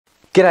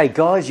G'day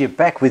guys, you're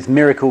back with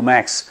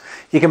MiracleMAX.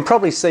 You can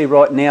probably see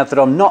right now that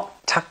I'm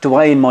not tucked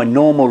away in my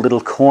normal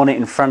little corner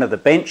in front of the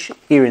bench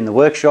here in the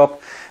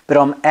workshop, but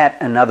I'm at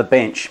another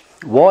bench.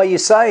 Why, you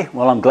say?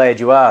 Well, I'm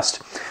glad you asked.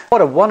 What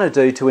I want to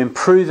do to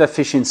improve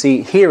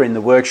efficiency here in the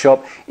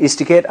workshop is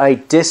to get a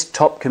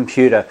desktop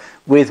computer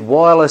with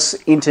wireless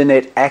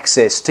internet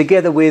access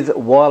together with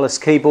wireless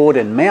keyboard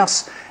and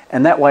mouse,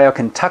 and that way I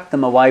can tuck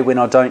them away when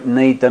I don't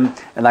need them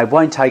and they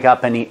won't take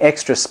up any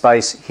extra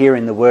space here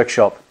in the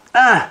workshop.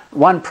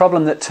 One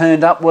problem that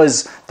turned up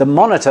was the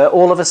monitor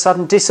all of a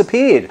sudden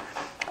disappeared.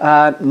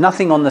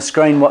 Nothing on the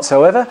screen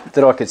whatsoever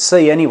that I could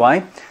see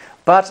anyway,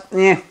 but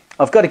yeah,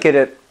 I've got to get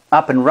it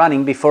up and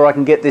running before I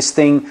can get this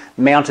thing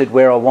mounted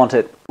where I want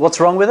it. What's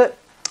wrong with it?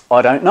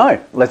 I don't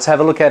know. Let's have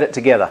a look at it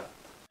together.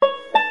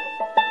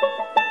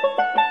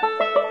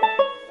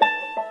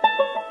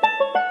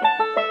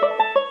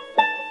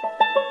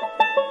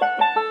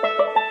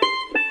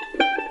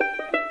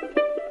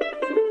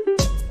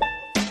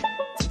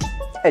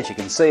 As you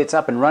can see, it's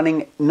up and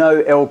running.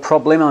 No el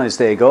problemos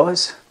there,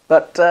 guys.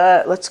 But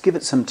let's give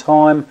it some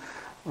time,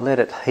 let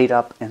it heat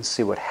up and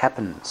see what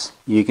happens.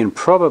 You can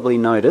probably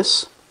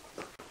notice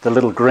the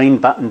little green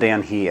button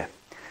down here.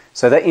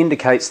 So that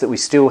indicates that we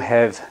still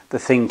have the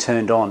thing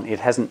turned on. It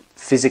hasn't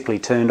physically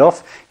turned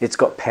off, it's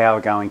got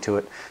power going to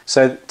it.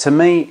 So to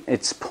me,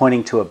 it's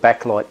pointing to a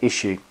backlight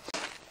issue.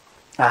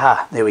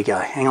 Aha, there we go,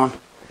 hang on.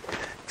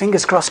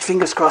 Fingers crossed,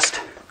 fingers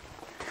crossed.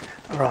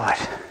 All right,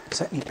 is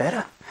that any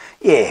better?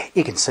 Yeah,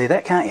 you can see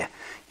that, can't you?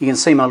 You can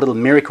see my little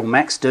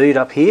MiracleMAX dude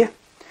up here,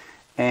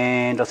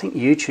 and I think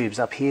YouTube's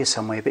up here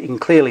somewhere, but you can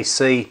clearly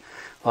see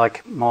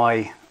like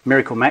my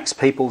MiracleMAX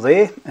people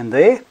there and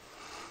there.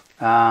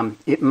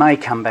 It may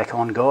come back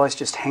on, guys,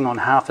 just hang on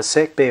half a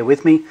sec, bear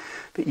with me.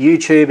 But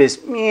YouTube is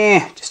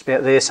just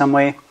about there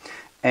somewhere,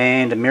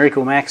 and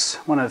MiracleMAX,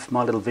 one of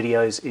my little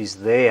videos, is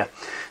there.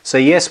 So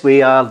yes,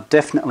 we are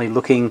definitely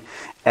looking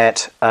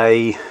at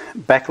a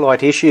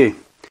backlight issue.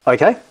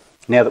 Okay,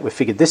 now that we've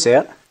figured this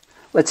out,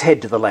 let's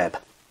head to the lab.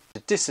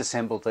 To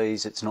disassemble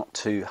these, it's not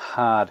too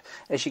hard.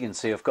 As you can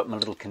see, I've got my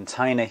little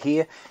container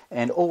here,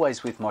 and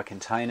always with my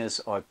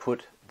containers I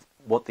put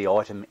what the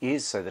item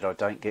is so that I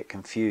don't get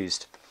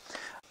confused.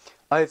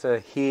 Over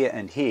here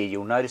and here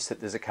you'll notice that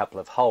there's a couple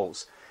of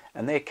holes,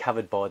 and they're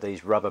covered by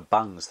these rubber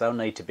bungs. They'll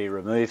need to be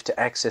removed to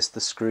access the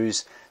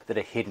screws that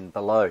are hidden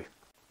below.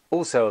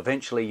 Also,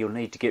 eventually you'll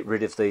need to get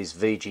rid of these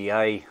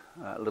VGA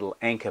little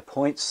anchor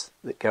points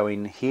that go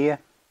in here,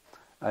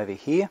 over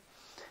here.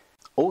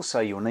 Also,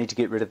 you'll need to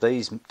get rid of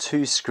these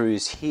two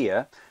screws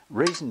here.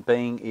 Reason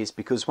being is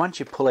because once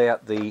you pull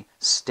out the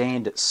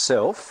stand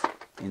itself,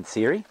 in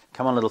theory,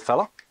 come on little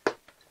fella.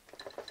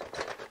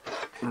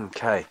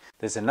 Okay,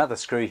 there's another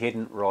screw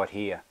hidden right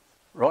here.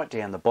 Right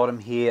down the bottom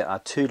here are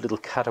two little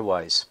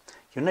cutaways.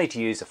 You'll need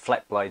to use a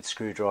flat blade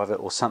screwdriver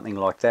or something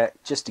like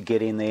that just to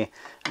get in there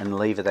and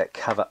lever that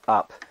cover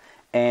up.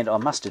 And I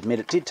must admit,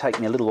 it did take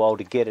me a little while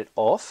to get it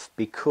off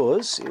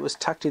because it was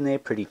tucked in there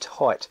pretty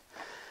tight.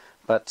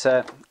 But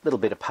a little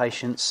bit of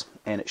patience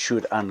and it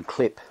should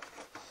unclip.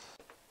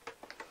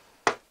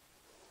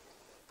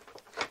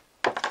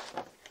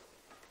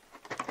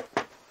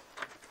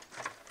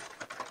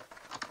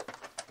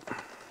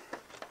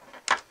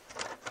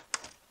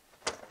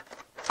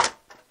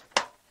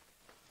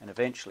 And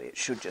eventually it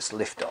should just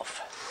lift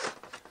off.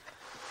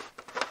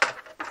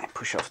 And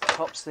push off the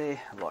tops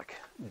there like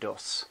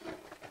DOS.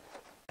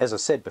 As I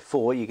said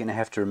before, you're going to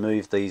have to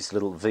remove these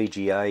little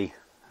VGA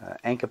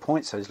anchor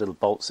points, those little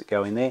bolts that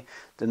go in there.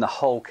 Then the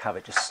whole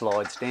cover just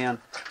slides down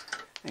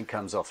and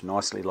comes off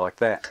nicely like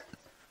that.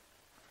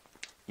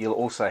 You'll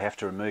also have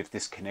to remove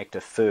this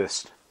connector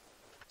first.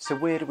 So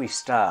where do we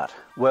start?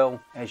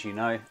 Well, as you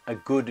know, a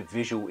good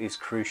visual is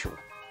crucial.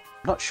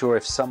 I'm not sure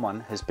if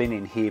someone has been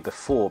in here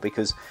before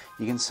because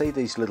you can see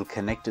these little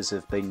connectors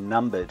have been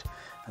numbered,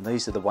 and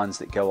these are the ones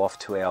that go off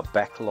to our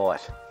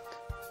backlight.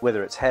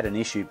 Whether it's had an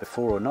issue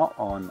before or not,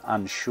 I'm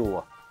unsure.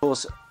 Of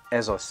course,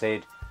 as I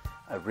said,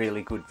 a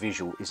really good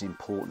visual is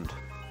important.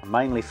 I'm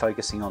mainly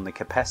focusing on the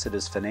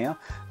capacitors for now,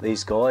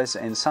 these guys,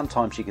 and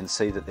sometimes you can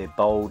see that they're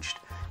bulged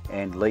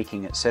and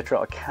leaking, etc.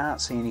 I can't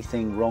see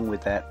anything wrong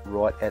with that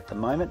right at the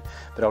moment,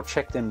 but I'll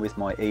check them with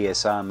my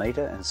ESR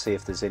meter and see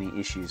if there's any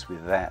issues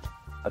with that.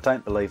 I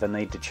don't believe I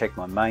need to check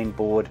my main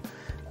board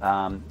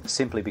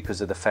simply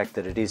because of the fact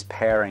that it is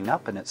powering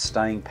up and it's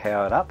staying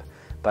powered up,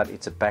 but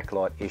it's a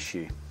backlight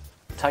issue.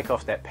 Take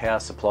off that power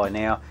supply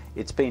now.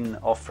 It's been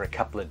off for a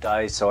couple of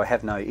days, so I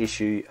have no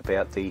issue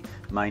about the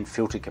main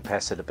filter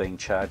capacitor being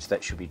charged.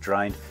 That should be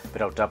drained,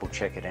 but I'll double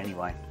check it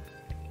anyway.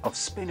 I've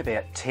spent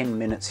about 10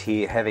 minutes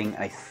here having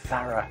a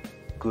thorough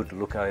good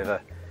look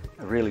over,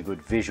 a really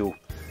good visual,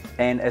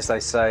 and as they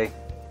say,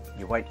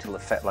 you wait till the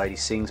fat lady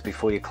sings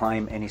before you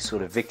claim any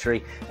sort of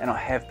victory, and I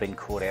have been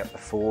caught out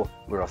before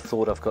where I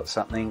thought I've got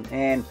something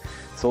and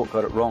thought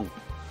got it wrong.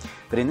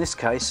 But in this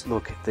case,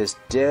 look, there's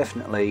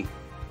definitely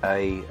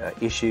a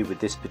issue with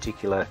this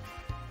particular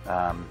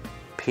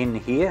pin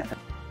here,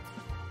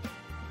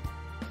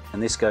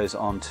 and this goes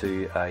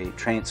onto a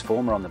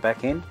transformer on the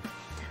back end,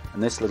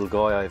 and this little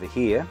guy over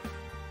here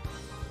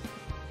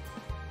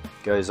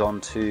goes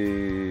on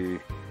to,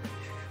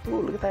 oh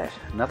look at that,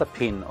 another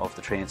pin of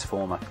the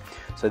transformer.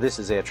 So this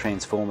is our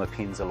transformer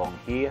pins along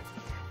here,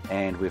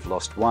 and we've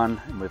lost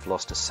one and we've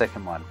lost a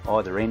second one,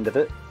 either end of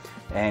it.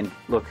 And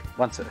look,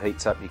 once it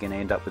heats up, you're going to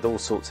end up with all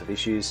sorts of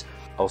issues.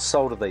 I'll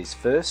solder these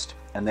first,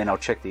 and then I'll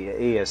check the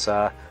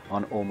ESR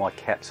on all my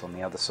caps on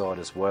the other side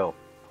as well.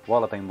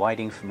 While I've been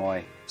waiting for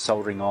my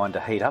soldering iron to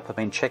heat up, I've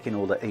been checking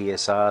all the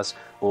ESRs,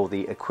 or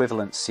the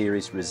equivalent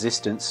series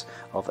resistance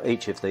of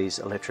each of these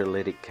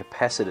electrolytic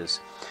capacitors.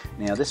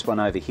 Now this one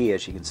over here,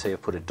 as you can see,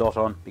 I've put a dot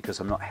on because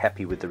I'm not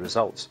happy with the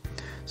results.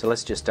 So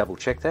let's just double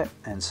check that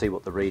and see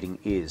what the reading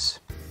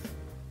is.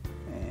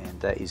 And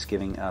that is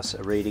giving us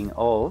a reading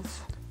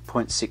of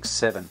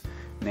 0.67.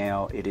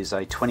 Now it is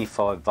a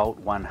 25 volt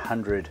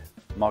 100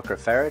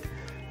 microfarad,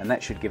 and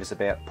that should give us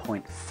about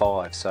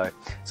 0.5, so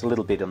it's a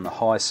little bit on the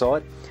high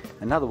side.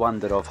 Another one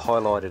that I've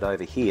highlighted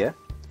over here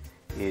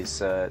is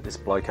this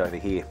bloke over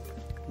here.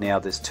 Now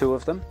there's two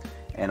of them,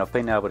 and I've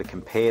been able to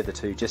compare the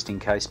two just in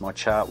case my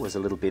chart was a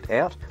little bit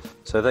out.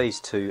 So these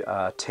two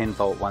are 10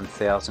 volt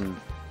 1000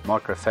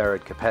 microfarad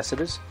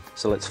capacitors,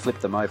 so let's flip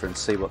them over and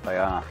see what they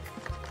are.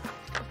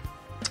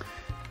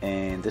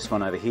 And this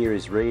one over here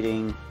is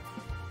reading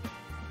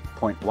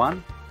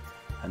 0.1,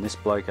 and this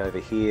bloke over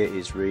here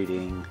is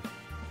reading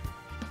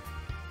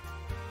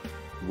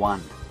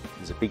 1.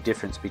 There's a big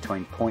difference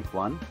between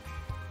 0.1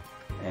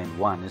 and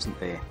 1, isn't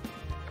there?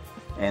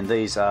 And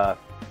these are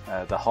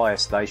the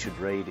highest they should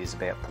read is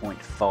about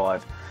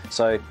 0.5.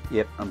 So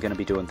yep, I'm going to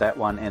be doing that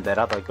one and that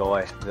other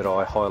guy that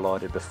I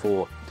highlighted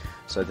before.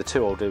 So the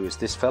two I'll do is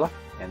this fella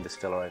and this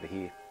fella over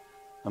here.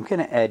 I'm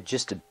going to add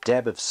just a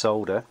dab of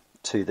solder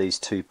to these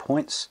 2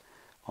 points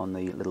on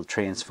the little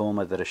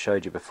transformer that I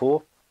showed you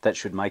before. That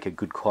should make a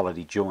good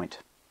quality joint.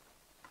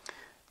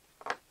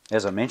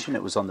 As I mentioned,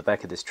 it was on the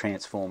back of this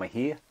transformer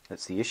here,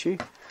 that's the issue.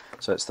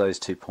 So it's those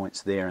 2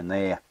 points there and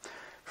there.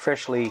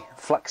 Freshly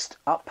fluxed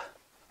up,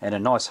 and a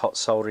nice hot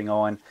soldering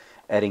iron,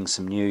 adding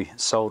some new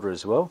solder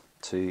as well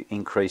to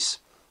increase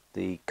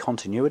the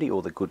continuity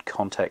or the good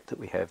contact that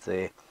we have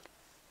there.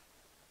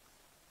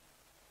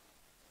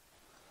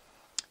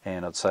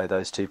 And I'd say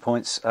those 2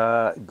 points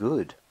are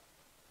good.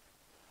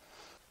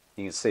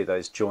 You can see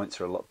those joints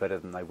are a lot better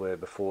than they were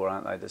before,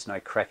 aren't they? There's no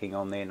cracking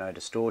on there, no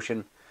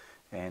distortion,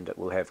 and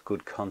we'll have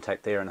good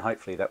contact there, and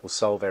hopefully that will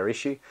solve our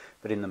issue.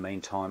 But in the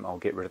meantime, I'll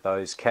get rid of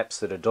those caps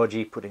that are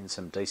dodgy, put in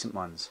some decent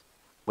ones.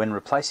 When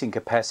replacing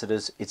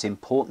capacitors, it's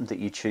important that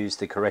you choose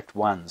the correct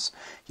ones.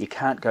 You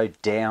can't go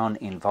down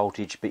in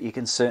voltage, but you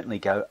can certainly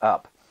go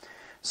up.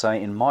 So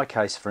in my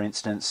case, for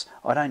instance,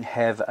 I don't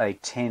have a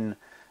 10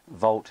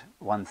 volt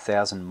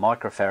 1000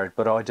 microfarad,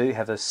 but I do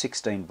have a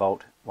 16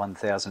 volt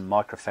 1000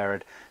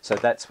 microfarad, so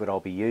that's what I'll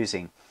be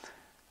using.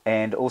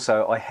 And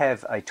also I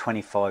have a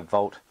 25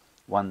 volt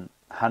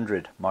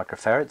 100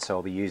 microfarad, so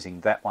I'll be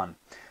using that one.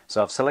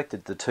 So I've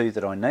selected the two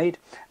that I need.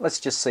 Let's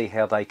just see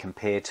how they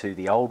compare to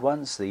the old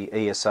ones, the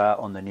ESR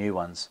on the new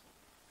ones.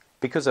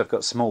 Because I've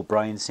got small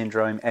brain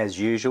syndrome as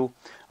usual,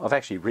 I've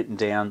actually written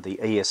down the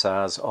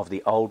ESRs of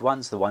the old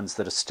ones, the ones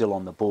that are still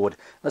on the board.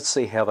 Let's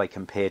see how they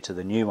compare to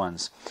the new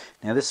ones.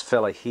 Now this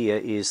fella here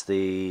is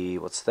the,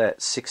 what's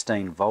that,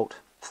 16 volt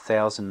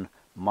 1000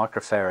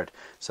 microfarad,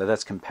 so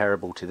that's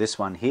comparable to this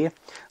one here.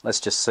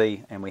 Let's just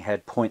see, and we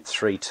had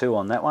 0.32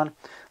 on that one.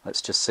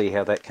 Let's just see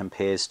how that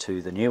compares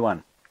to the new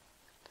one.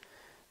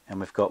 And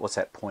we've got, what's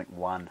that,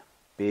 0.1.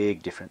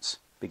 Big difference,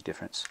 big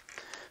difference.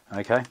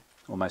 Okay,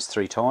 almost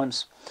 3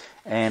 times.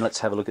 And let's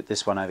have a look at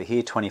this one over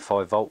here,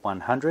 25 volt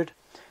 100,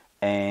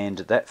 and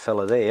that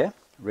fella there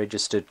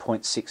registered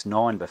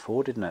 0.69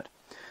 before, didn't it?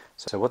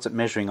 So what's it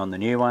measuring on the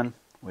new one?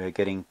 We're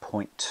getting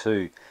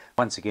 0.2.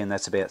 Once again,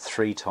 that's about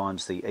 3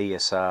 times the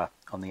ESR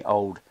on the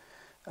old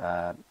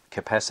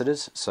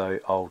capacitors, so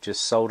I'll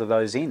just solder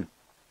those in.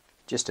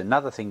 Just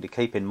another thing to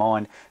keep in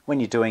mind when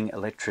you're doing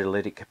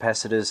electrolytic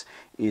capacitors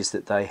is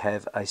that they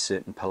have a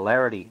certain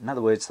polarity. In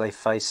other words, they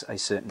face a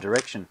certain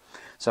direction.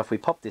 So if we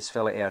pop this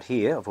fella out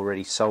here, I've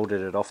already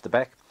soldered it off the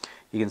back,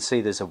 you can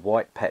see there's a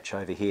white patch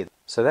over here.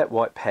 So that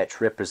white patch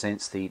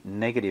represents the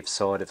negative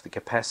side of the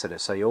capacitor,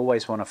 so you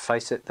always want to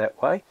face it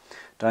that way.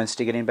 Don't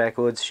stick it in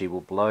backwards, she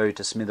will blow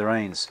to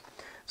smithereens.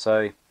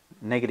 So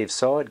negative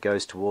side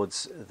goes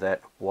towards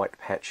that white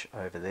patch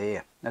over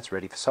there. That's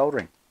ready for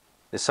soldering.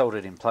 They're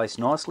soldered in place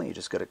nicely. You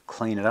just got to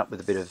clean it up with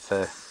a bit of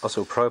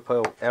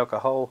isopropyl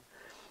alcohol.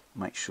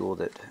 Make sure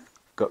that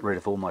I've got rid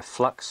of all my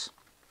flux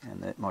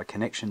and that my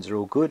connections are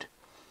all good.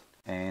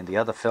 And the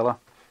other fella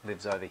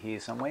lives over here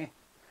somewhere.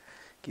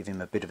 Give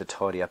him a bit of a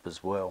tidy up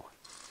as well.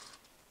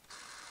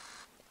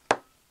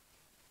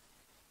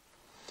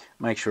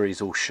 Make sure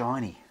he's all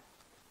shiny.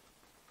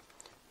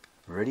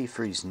 Ready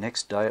for his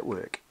next day at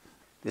work.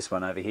 This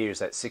one over here is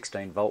that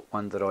 16 volt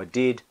one that I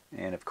did,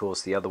 and of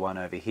course the other one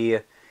over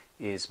here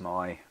is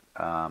my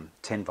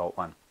 10 volt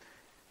one.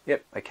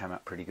 Yep, they came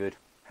up pretty good.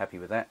 Happy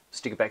with that.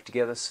 Stick it back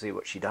together, see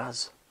what she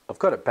does. I've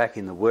got it back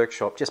in the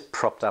workshop, just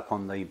propped up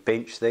on the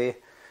bench there,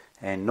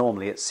 and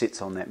normally it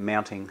sits on that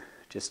mounting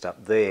just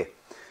up there.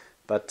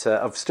 But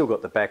I've still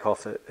got the back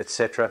off it,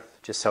 etc.,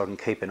 just so I can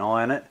keep an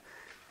eye on it.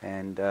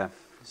 and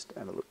just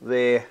have a look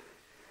there.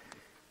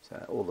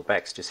 So all the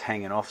back's just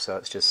hanging off, so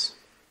it's just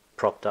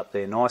propped up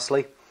there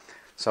nicely.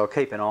 So I'll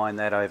keep an eye on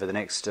that over the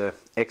next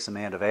X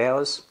amount of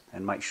hours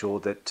and make sure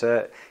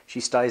that she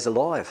stays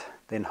alive.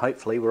 Then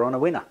hopefully we're on a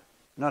winner.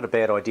 Not a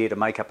bad idea to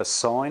make up a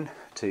sign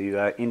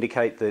to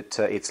indicate that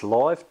it's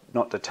live,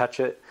 not to touch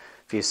it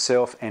for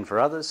yourself and for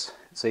others.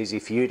 It's easy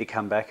for you to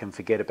come back and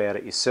forget about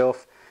it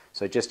yourself.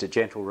 So just a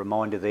gentle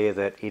reminder there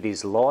that it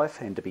is live,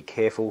 and to be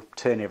careful,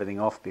 turn everything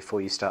off before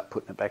you start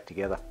putting it back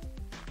together.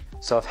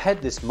 So I've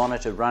had this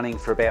monitor running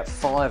for about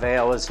 5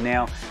 hours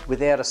now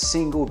without a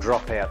single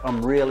dropout.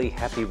 I'm really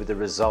happy with the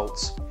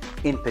results.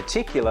 In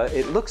particular,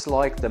 it looks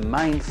like the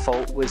main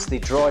fault was the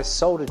dry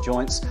solder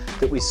joints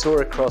that we saw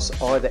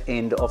across either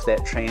end of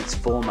that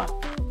transformer.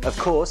 Of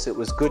course, it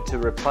was good to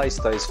replace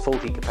those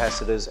faulty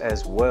capacitors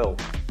as well.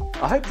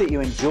 I hope that you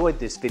enjoyed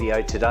this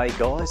video today,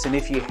 guys, and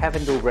if you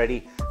haven't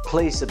already,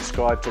 please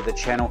subscribe to the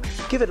channel,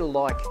 give it a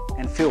like,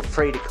 and feel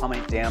free to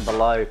comment down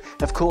below.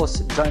 Of course,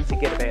 don't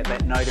forget about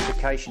that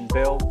notification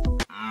bell.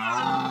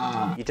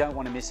 You don't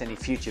want to miss any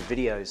future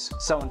videos.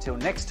 So until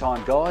next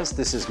time, guys,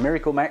 this is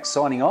MiracleMAX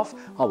signing off.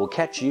 I will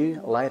catch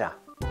you later.